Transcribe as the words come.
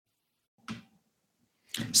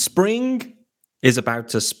Spring is about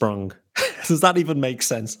to sprung. Does that even make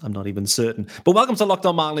sense? I'm not even certain. But welcome to Locked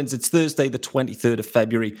On Marlins. It's Thursday, the 23rd of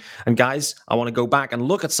February. And guys, I want to go back and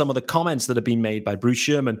look at some of the comments that have been made by Bruce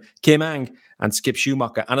Sherman, Kim Ang, and Skip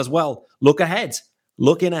Schumacher. And as well, looking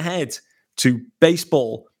ahead to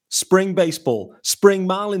baseball, spring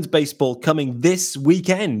Marlins baseball coming this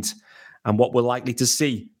weekend, and what we're likely to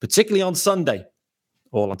see, particularly on Sunday.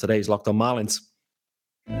 All on today's Locked On Marlins.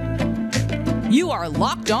 You are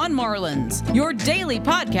Locked On Marlins, your daily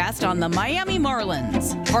podcast on the Miami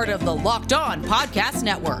Marlins. Part of the Locked On Podcast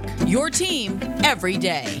Network, your team every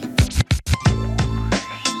day.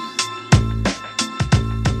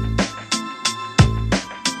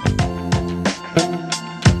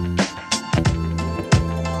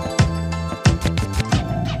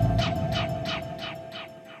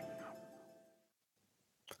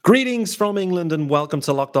 Greetings from England and welcome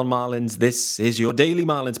to Locked On Marlins. This is your daily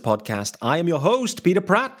Marlins podcast. I am your host, Peter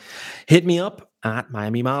Pratt. Hit me up at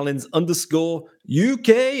Miami Marlins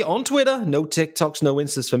 _UK on Twitter. No TikToks, no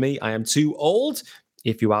Instas for me. I am too old.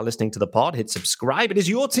 If you are listening to the pod, hit subscribe. It is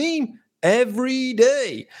your team every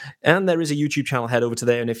day. And there is a YouTube channel. Head over to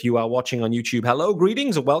there. And if you are watching on YouTube, hello,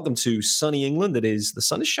 greetings, and welcome to sunny England. The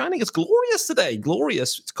sun is shining. It's glorious today.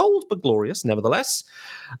 Glorious. It's cold, but glorious, nevertheless.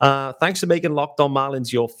 Thanks for making Locked On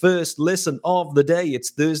Marlins your first listen of the day.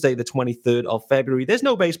 It's Thursday, the 23rd of February. There's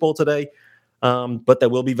no baseball today, but there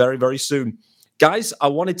will be very, very soon. Guys, I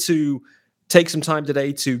wanted to take some time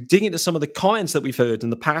today to dig into some of the comments that we've heard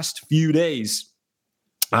in the past few days.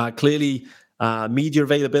 Clearly, media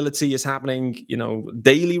availability is happening,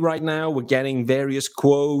 daily right now. We're getting various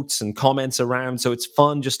quotes and comments around, so it's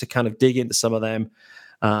fun just to kind of dig into some of them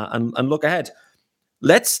and look ahead.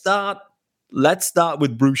 Let's start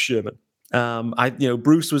with Bruce Sherman.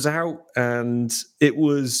 Bruce was out, and it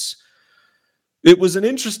was an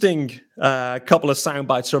interesting couple of sound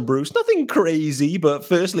bites from Bruce. Nothing crazy, but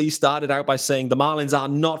firstly, he started out by saying the Marlins are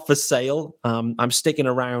not for sale. I'm sticking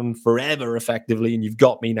around forever, effectively, and you've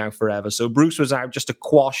got me now forever. So Bruce was out just to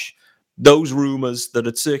quash those rumors that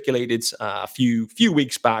had circulated a few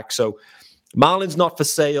weeks back. So Marlins not for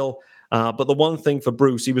sale. But the one thing for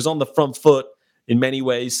Bruce, he was on the front foot in many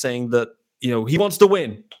ways, saying that he wants to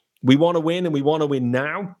win. We want to win, and we want to win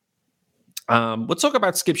now. We'll talk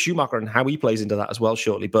about Skip Schumacher and how he plays into that as well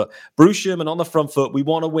shortly. But Bruce Sherman on the front foot, we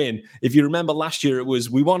want to win. If you remember last year, it was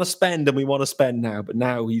we want to spend and we want to spend now. But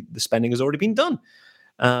now the spending has already been done,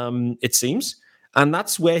 it seems. And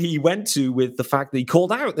that's where he went to with the fact that he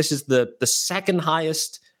called out this is the second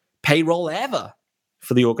highest payroll ever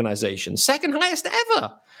for the organization. Second highest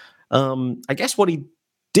ever. I guess what he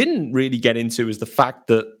didn't really get into is the fact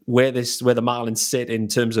that where the Marlins sit in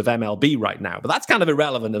terms of MLB right now. But that's kind of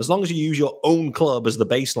irrelevant. As long as you use your own club as the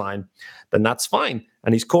baseline, then that's fine.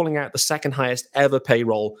 And he's calling out the second highest ever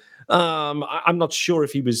payroll. I'm not sure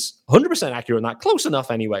if he was 100% accurate on that. Close enough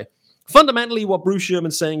anyway. Fundamentally, what Bruce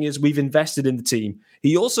Sherman's saying is we've invested in the team.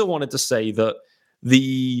 He also wanted to say that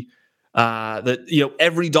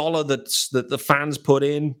every dollar that the fans put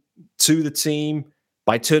in to the team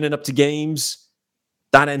by turning up to games,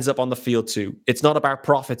 that ends up on the field too. It's not about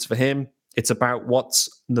profits for him. It's about what's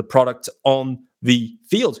the product on the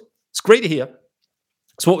field. It's great to hear.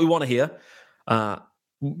 It's what we want to hear.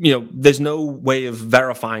 There's no way of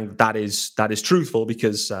verifying that is truthful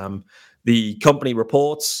because the company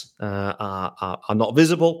reports are not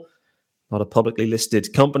visible, not a publicly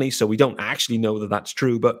listed company, so we don't actually know that that's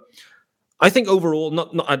true. But I think overall,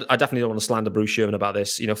 I definitely don't want to slander Bruce Sherman about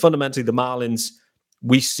this. Fundamentally, the Marlins,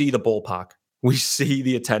 we see the ballpark. We see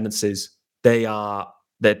the attendances. They're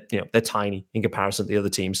tiny in comparison to the other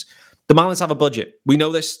teams. The Marlins have a budget. We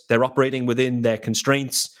know this. They're operating within their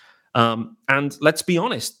constraints. And let's be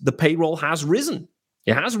honest, the payroll has risen.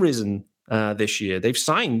 It has risen this year. They've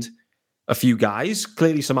signed a few guys.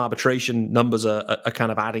 Clearly, some arbitration numbers are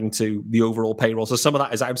kind of adding to the overall payroll. So some of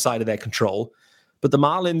that is outside of their control. But the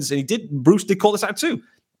Marlins, and Bruce did call this out too,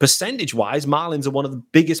 percentage-wise, Marlins are one of the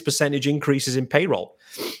biggest percentage increases in payroll.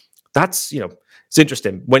 That's, it's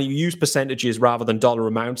interesting. When you use percentages rather than dollar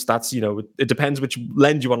amounts, that's, it depends which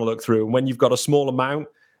lens you want to look through. And when you've got a small amount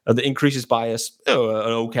that increases by an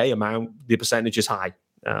okay amount, the percentage is high.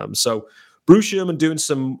 So Bruce Sherman doing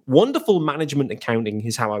some wonderful management accounting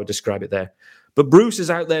is how I would describe it there. But Bruce is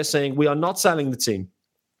out there saying we are not selling the team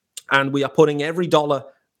and we are putting every dollar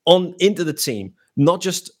into the team, not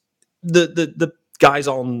just the guys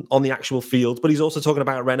on the actual field, but he's also talking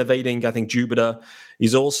about renovating, I think, Jupiter.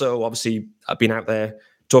 He's also obviously been out there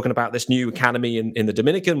talking about this new academy in the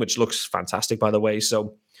Dominican, which looks fantastic, by the way.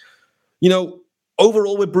 So,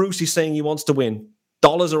 overall with Bruce, he's saying he wants to win.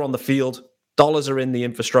 Dollars are on the field. Dollars are in the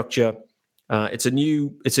infrastructure. It's a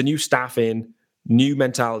new staff in, new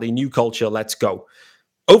mentality, new culture. Let's go.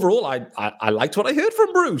 Overall, I liked what I heard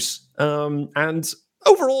from Bruce, and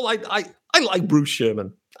overall, I like Bruce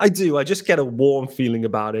Sherman. I do. I just get a warm feeling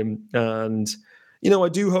about him, and I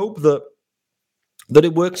do hope that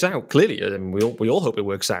it works out. Clearly, and we all hope it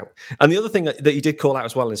works out. And the other thing that he did call out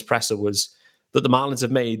as well in his presser was that the Marlins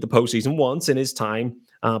have made the postseason once in his time,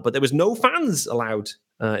 but there was no fans allowed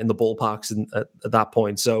in the ballparks at that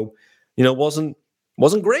point. So, wasn't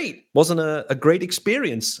great. Wasn't a great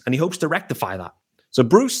experience, and he hopes to rectify that. So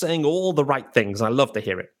Bruce saying all the right things. I love to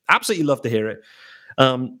hear it. Absolutely love to hear it.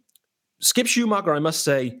 Skip Schumacher, I must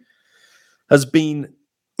say, has been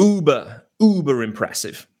uber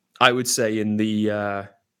impressive. I would say in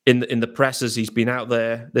the pressers he's been out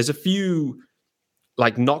there. There's a few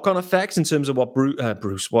like knock-on effects in terms of what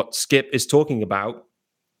what Skip is talking about,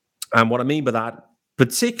 and what I mean by that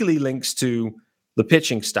particularly links to the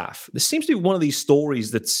pitching staff. This seems to be one of these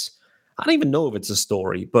stories that's, I don't even know if it's a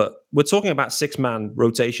story, but we're talking about 6-man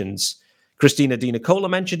rotations. Christina Di Nicola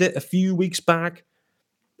mentioned it a few weeks back.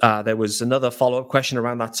 There was another follow-up question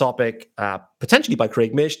around that topic, potentially by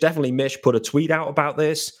Craig Mish. Definitely Mish put a tweet out about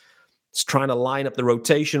this. It's trying to line up the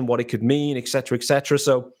rotation, what it could mean, etc., etc.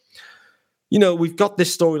 So, we've got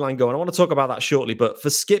this storyline going. I want to talk about that shortly. But for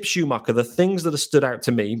Skip Schumacher, the things that have stood out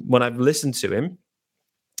to me when I've listened to him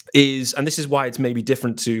is, and this is why it's maybe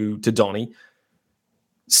different to Donnie,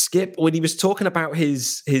 Skip, when he was talking about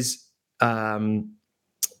his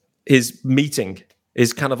meeting,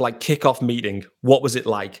 his kind of like kickoff meeting, what was it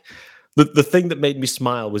like? The thing that made me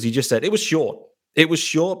smile was he just said, it was short. It was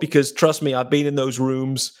short because, trust me, I've been in those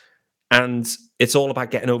rooms and it's all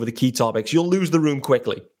about getting over the key topics. You'll lose the room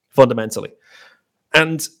quickly, fundamentally.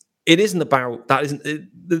 And it isn't about, that isn't,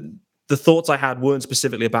 the thoughts I had weren't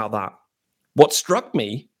specifically about that. What struck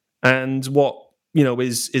me and what,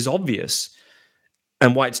 is obvious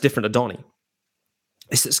and why it's different to Donnie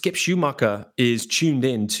is that Skip Schumacher is tuned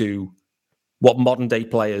in to what modern day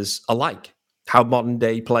players are like, how modern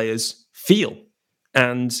day players feel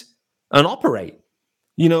and operate.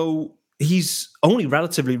 He's only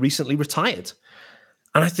relatively recently retired.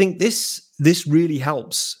 And I think this really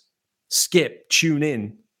helps Skip tune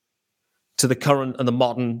in to the current and the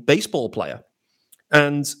modern baseball player.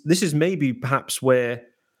 And this is maybe perhaps where,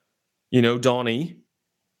 Donnie,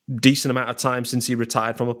 decent amount of time since he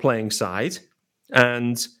retired from a playing side,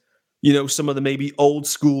 and some of the maybe old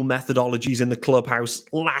school methodologies in the clubhouse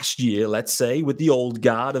last year, let's say, with the old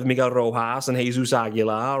guard of Miguel Rojas and Jesus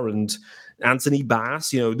Aguilar and Anthony Bass.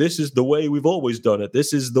 This is the way we've always done it.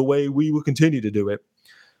 This is the way we will continue to do it.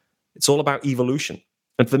 It's all about evolution.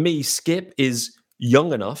 And for me, Skip is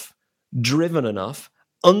young enough, driven enough,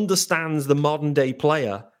 understands the modern day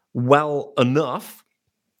player well enough,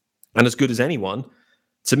 and as good as anyone,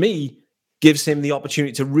 to me, gives him the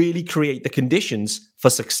opportunity to really create the conditions for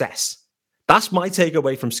success. That's my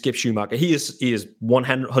takeaway from Skip Schumacher. He is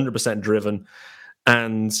 100% driven,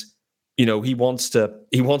 and he wants to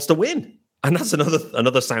win. And that's another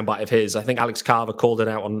soundbite of his. I think Alex Carver called it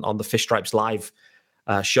out on the Fish Stripes Live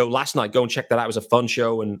show last night. Go and check that out. It was a fun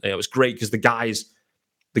show, and it was great because the guys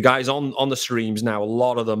on the streams now, a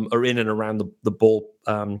lot of them are in and around the ball,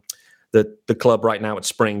 the club right now at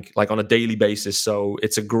Spring, like on a daily basis. So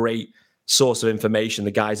it's a great source of information.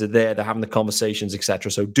 The guys are there, they're having the conversations,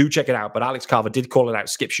 etc. So do check it out. But Alex Carver did call it out.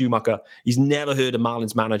 Skip Schumacher, he's never heard a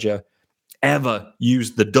Marlins manager ever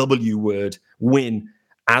use the W word, win,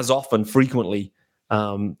 as often, frequently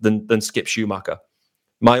than Skip Schumacher.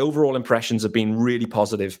 My overall impressions have been really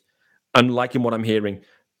positive. I'm liking what I'm hearing.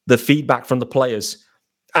 The feedback from the players.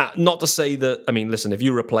 Not to say that, listen, if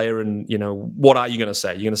you're a player and, what are you going to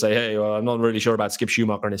say? You're going to say, hey, well, I'm not really sure about Skip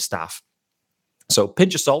Schumacher and his staff. So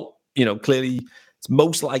pinch of salt, clearly it's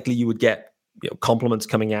most likely you would get compliments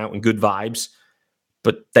coming out and good vibes,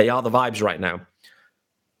 but they are the vibes right now.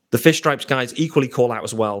 The Fish Stripes guys equally call out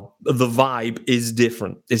as well. The vibe is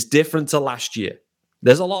different. It's different to last year.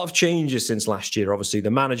 There's a lot of changes since last year, obviously.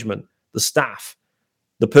 The management, the staff,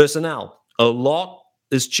 the personnel, a lot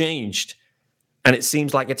has changed. And it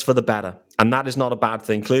seems like it's for the better. And that is not a bad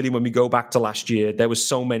thing. Clearly, when we go back to last year, there was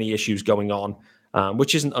so many issues going on,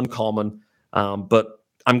 which isn't uncommon. But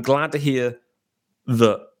I'm glad to hear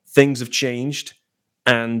that things have changed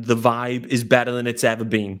and the vibe is better than it's ever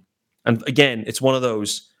been. And again, it's one of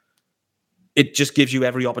those, it just gives you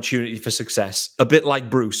every opportunity for success. A bit like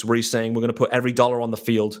Bruce, where he's saying, we're going to put every dollar on the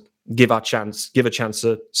field, give a chance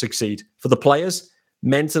to succeed. For the players,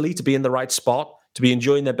 mentally, to be in the right spot, to be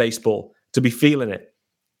enjoying their baseball, to be feeling it.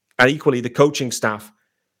 And equally, the coaching staff,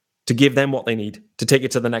 to give them what they need to take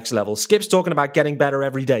it to the next level. Skip's talking about getting better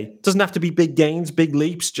every day. It doesn't have to be big gains, big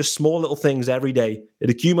leaps, just small little things every day. It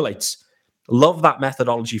accumulates. Love that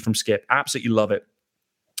methodology from Skip. Absolutely love it.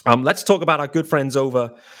 Let's talk about our good friends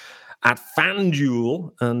over at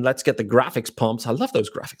FanDuel, and let's get the graphics pumped. I love those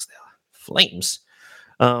graphics. They are flames.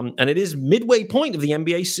 And it is midway point of the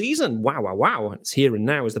NBA season. Wow. It's here and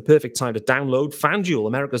now is the perfect time to download FanDuel,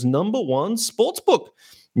 America's #1 sportsbook.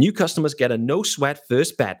 New customers get a no-sweat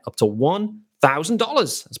first bet up to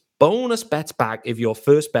 $1,000. That's bonus bets back if your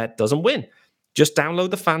first bet doesn't win. Just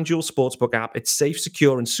download the FanDuel Sportsbook app. It's safe,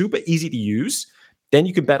 secure, and super easy to use. Then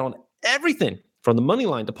you can bet on everything from the money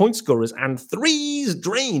line to point scorers and threes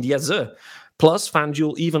drained. Yes, sir. Plus,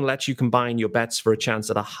 FanDuel even lets you combine your bets for a chance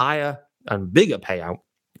at a higher and bigger payout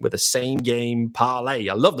with a same-game parlay.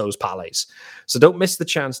 I love those parlays. So don't miss the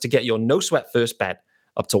chance to get your no-sweat first bet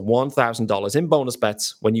up to $1,000 in bonus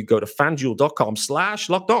bets when you go to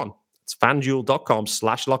FanDuel.com/lockedon. It's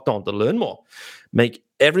FanDuel.com/lockedon to learn more. Make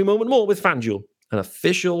every moment more with FanDuel, an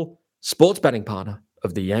official sports betting partner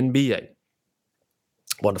of the NBA.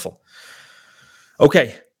 Wonderful.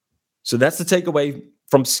 Okay, so that's the takeaway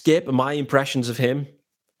from Skip and my impressions of him.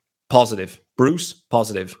 Positive. Bruce,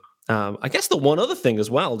 positive. I guess the one other thing as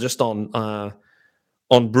well, just on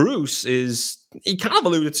Bruce, is he kind of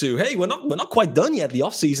alluded to, hey, we're not quite done yet. The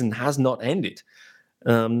offseason has not ended.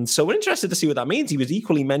 So we're interested to see what that means. He was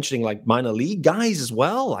equally mentioning like minor league guys as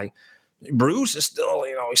well. Like Bruce is still,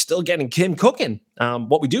 he's still getting Kim cooking.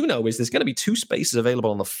 What we do know is there's going to be 2 spaces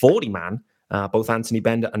available on the 40-man. Both Anthony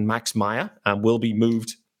Bender and Max Meyer will be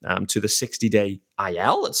moved to the 60-day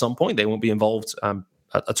IL at some point. They won't be involved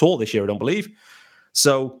at all this year, I don't believe.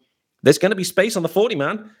 So there's going to be space on the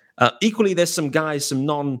 40-man. Equally, there's some guys, some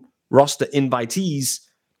non-roster invitees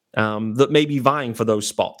that may be vying for those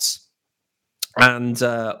spots. And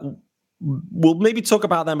we'll maybe talk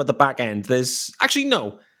about them at the back end.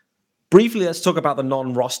 Briefly, let's talk about the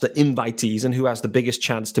non-roster invitees and who has the biggest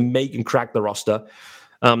chance to make and crack the roster.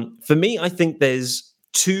 For me, I think there's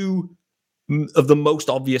 2 of the most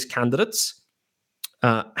obvious candidates,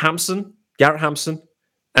 Garrett Hampson,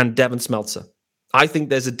 and Devin Smeltzer. I think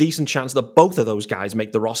there's a decent chance that both of those guys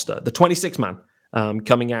make the roster. The 26-man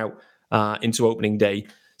coming out into opening day.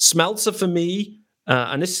 Smeltzer for me,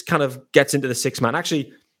 and this kind of gets into the 6-man.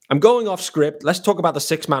 Actually, I'm going off script. Let's talk about the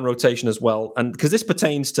 6-man rotation as well, and because this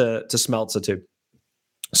pertains to Smeltzer too.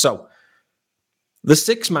 So the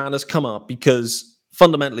 6-man has come up because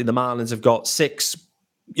fundamentally the Marlins have got 6,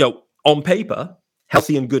 on paper,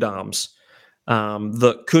 healthy and good arms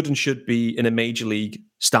that could and should be in a major league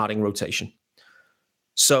starting rotation.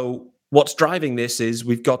 So what's driving this is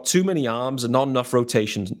we've got too many arms and not enough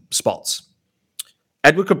rotation spots.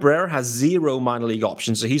 Edward Cabrera has 0 minor league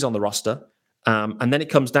options, so he's on the roster. And then it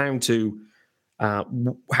comes down to how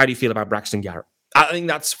do you feel about Braxton Garrett? I think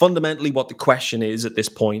that's fundamentally what the question is at this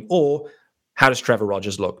point. Or how does Trevor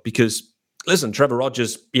Rogers look? Because, listen, Trevor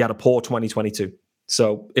Rogers, he had a poor 2022.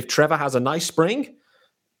 So if Trevor has a nice spring,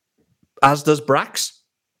 as does Brax,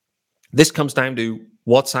 this comes down to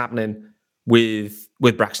what's happening with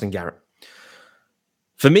Braxton Garrett.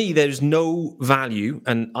 For me, there's no value,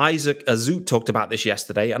 and Isaac Azut talked about this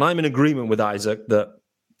yesterday, and I'm in agreement with Isaac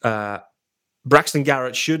that Braxton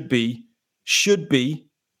Garrett should be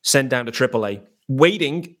sent down to AAA,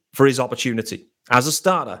 waiting for his opportunity as a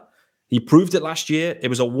starter. He proved it last year. It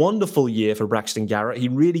was a wonderful year for Braxton Garrett. He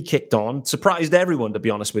really kicked on, surprised everyone, to be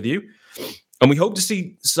honest with you. And we hope to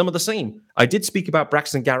see some of the same. I did speak about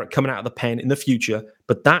Braxton Garrett coming out of the pen in the future,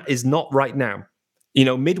 but that is not right now.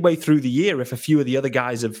 Midway through the year, if a few of the other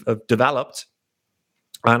guys have developed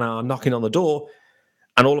and are knocking on the door,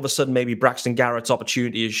 and all of a sudden maybe Braxton Garrett's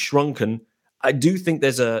opportunity is shrunken, I do think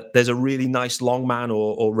there's a really nice long man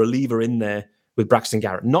or reliever in there with Braxton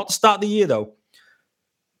Garrett. Not to start the year, though.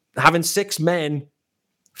 Having 6 men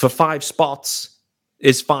for 5 spots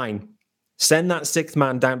is fine. Send that 6th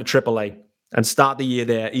man down to AAA and start the year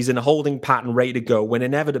there. He's in a holding pattern, ready to go, when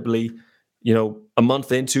inevitably, a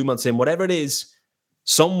month in, 2 months in, whatever it is,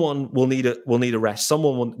 someone will need a rest.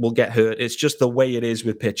 Someone will get hurt. It's just the way it is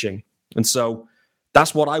with pitching. And so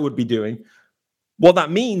that's what I would be doing. What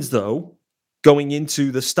that means, though, going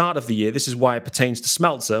into the start of the year, this is why it pertains to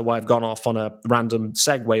Smeltzer, why I've gone off on a random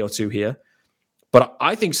segue or two here. But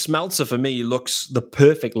I think Smeltzer, for me, looks the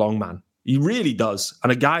perfect long man. He really does.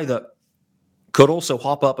 And a guy that could also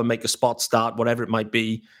hop up and make a spot start, whatever it might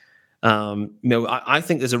be. I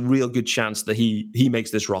think there's a real good chance that he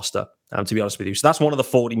makes this roster, to be honest with you. So that's one of the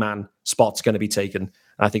 40-man spots going to be taken.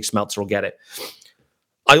 I think Smeltzer will get it.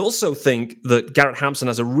 I also think that Garrett Hampson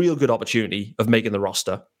has a real good opportunity of making the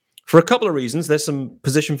roster. for a couple of reasons. There's some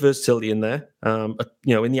position versatility in there, in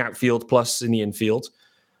the outfield plus in the infield.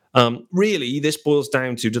 Really, this boils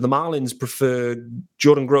down to, do the Marlins prefer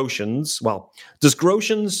Jordan Groshans? Well, does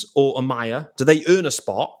Groshans or Amaya, do they earn a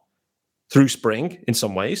spot through spring in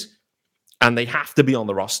some ways? And they have to be on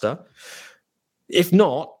the roster. If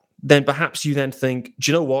not, then perhaps you then think,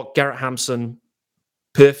 do you know what? Garrett Hampson,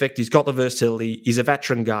 perfect. He's got the versatility. He's a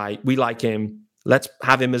veteran guy. We like him. Let's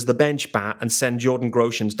have him as the bench bat and send Jordan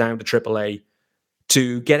Groshans down to AAA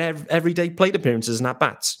to get everyday plate appearances and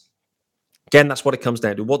at-bats. Again, that's what it comes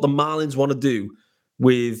down to. What the Marlins want to do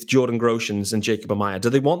with Jordan Groshans and Jacob Amaya. Do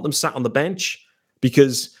they want them sat on the bench?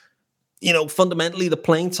 Because, fundamentally, the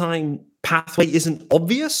playing time pathway isn't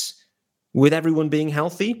obvious with everyone being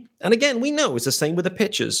healthy. And again, we know it's the same with the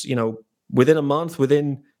pitchers. Within a month,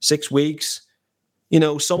 within 6 weeks,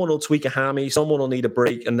 someone will tweak a hammy, someone will need a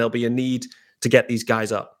break, and there'll be a need to get these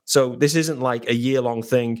guys up. So this isn't like a year-long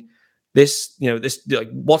thing. What's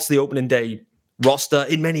the opening day roster?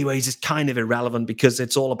 In many ways, is kind of irrelevant because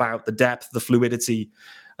it's all about the depth, the fluidity,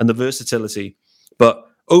 and the versatility. But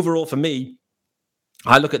overall, for me,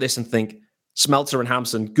 I look at this and think Smeltzer and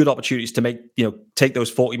Hampson, good opportunities to take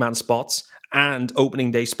those 40-man spots and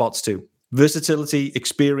opening day spots too. Versatility,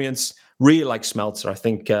 experience, really like Smeltzer. I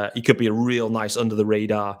think he could be a real nice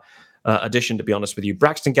under-the-radar addition, to be honest with you.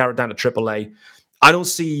 Braxton Garrett down to AAA. I don't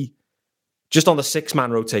see, just on the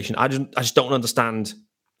 6-man rotation, I just don't understand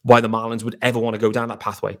why the Marlins would ever want to go down that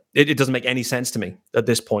pathway. It doesn't make any sense to me at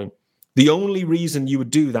this point. The only reason you would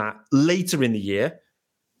do that later in the year,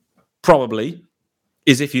 probably,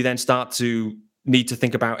 is if you then start to need to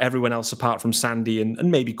think about everyone else apart from Sandy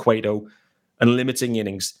and maybe Cueto and limiting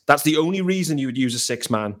innings. That's the only reason you would use a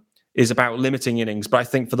 6-man, is about limiting innings. But I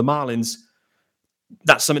think for the Marlins,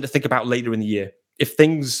 that's something to think about later in the year. If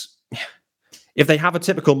they have a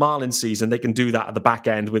typical Marlins season, they can do that at the back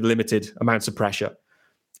end with limited amounts of pressure.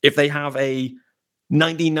 If they have a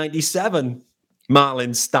 1997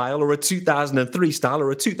 Marlins style or a 2003 style or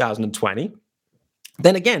a 2020,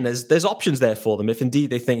 then again, there's options there for them. If indeed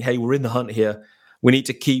they think, hey, we're in the hunt here, we need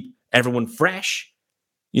to keep everyone fresh.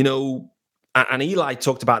 And Eli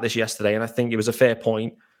talked about this yesterday, and I think it was a fair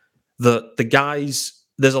point that the guys,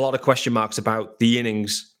 there's a lot of question marks about the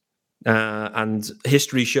innings, and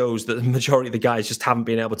history shows that the majority of the guys just haven't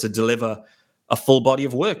been able to deliver a full body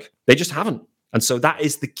of work. They just haven't. And so that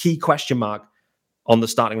is the key question mark on the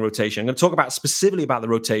starting rotation. I'm going to talk specifically about the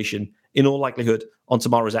rotation in all likelihood on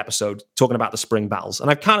tomorrow's episode, talking about the spring battles. And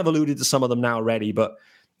I've kind of alluded to some of them now already, but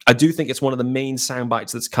I do think it's one of the main sound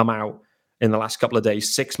bites that's come out in the last couple of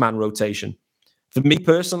days, 6-man rotation. For me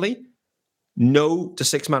personally, no to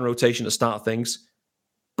 6-man rotation to start things.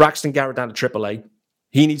 Braxton Garrett down to AAA.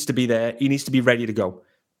 He needs to be there. He needs to be ready to go.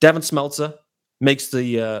 Devin Smeltzer makes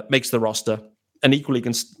the roster, and equally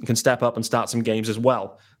can step up and start some games as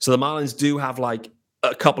well. So the Marlins do have like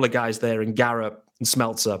a couple of guys there in Garrett and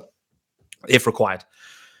Smeltzer, if required.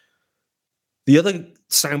 The other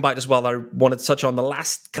soundbite as well that I wanted to touch on the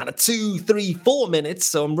last kind of 2, 3, 4 minutes,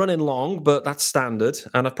 so I'm running long, but that's standard,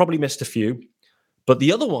 and I've probably missed a few. But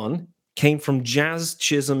the other one came from Jazz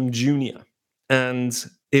Chisholm Jr., and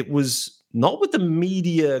it was not with the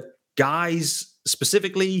media guys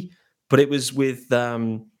specifically, but it was with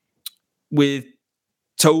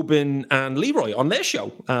Tobin and Leroy on their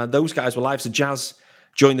show. Those guys were live, so Jazz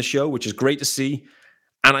joined the show, which is great to see.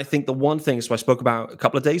 And I think the one thing, so I spoke about a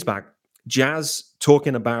couple of days back, Jazz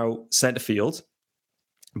talking about center field,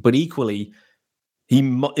 but equally, he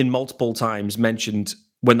in multiple times mentioned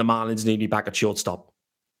when the Marlins needed back at shortstop,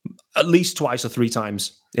 at least twice or 3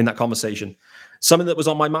 times in that conversation. Something that was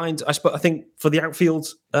on my mind, I think, for the outfield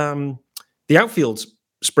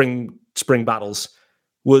spring battles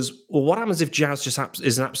was, well, what happens if Jazz just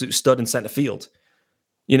is an absolute stud in center field?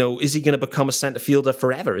 Is he going to become a center fielder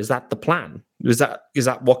forever? Is that the plan? Is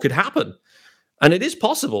that what could happen? And it is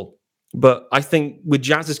possible. But I think with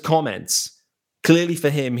Jazz's comments, clearly for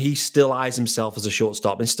him, he still eyes himself as a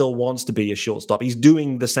shortstop and still wants to be a shortstop. He's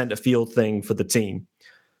doing the center field thing for the team.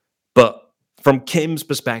 But from Kim's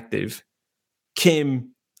perspective,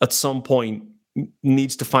 Kim at some point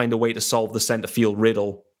needs to find a way to solve the center field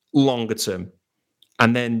riddle longer term.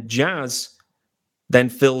 And then Jazz then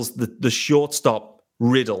fills the shortstop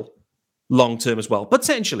riddle long term as well,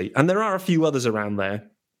 potentially. And there are a few others around there,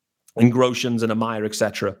 and Groshans and Amaya,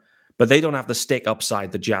 etc. But they don't have the stick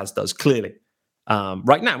upside that Jazz does, clearly.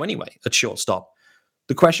 Right now, anyway, at shortstop.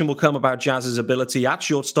 The question will come about Jazz's ability at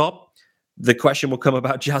shortstop. The question will come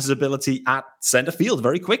about Jazz's ability at center field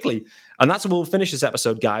very quickly. And that's where we'll finish this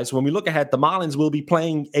episode, guys. When we look ahead, the Marlins will be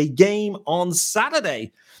playing a game on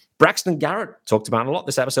Saturday. Braxton Garrett, talked about a lot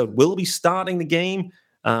this episode, will be starting the game.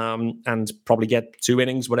 and probably get 2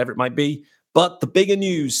 innings, whatever it might be. But the bigger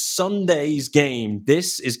news, Sunday's game.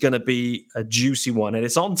 This is going to be a juicy one, and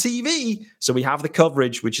it's on TV, so we have the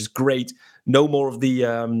coverage, which is great. No more of the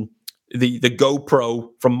GoPro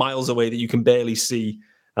from miles away that you can barely see,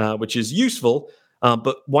 which is useful.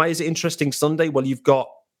 But why is it interesting Sunday? Well, you've got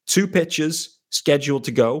 2 pitchers scheduled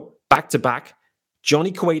to go back-to-back.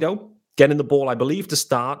 Johnny Cueto getting the ball, I believe, to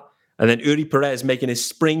start, and then Uri Perez making his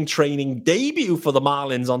spring training debut for the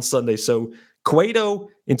Marlins on Sunday. So Cueto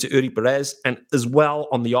into Uri Perez, and as well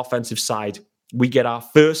on the offensive side, we get our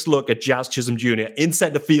first look at Jazz Chisholm Jr. in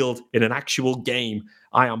center field in an actual game.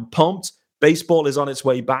 I am pumped. Baseball is on its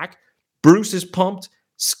way back. Bruce is pumped.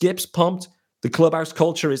 Skip's pumped. The clubhouse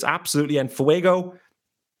culture is absolutely en fuego.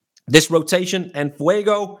 This rotation, en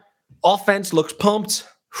fuego. Offense looks pumped.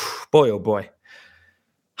 Boy, oh boy.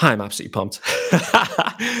 I'm absolutely pumped.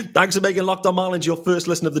 Thanks for making Locked On Marlins your first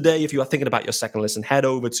listen of the day. If you are thinking about your second listen, head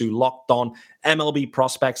over to Locked On MLB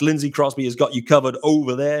Prospects. Lindsey Crosby has got you covered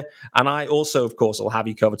over there. And I also, of course, will have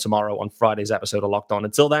you covered tomorrow on Friday's episode of Locked On.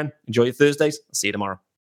 Until then, enjoy your Thursdays. I'll see you tomorrow.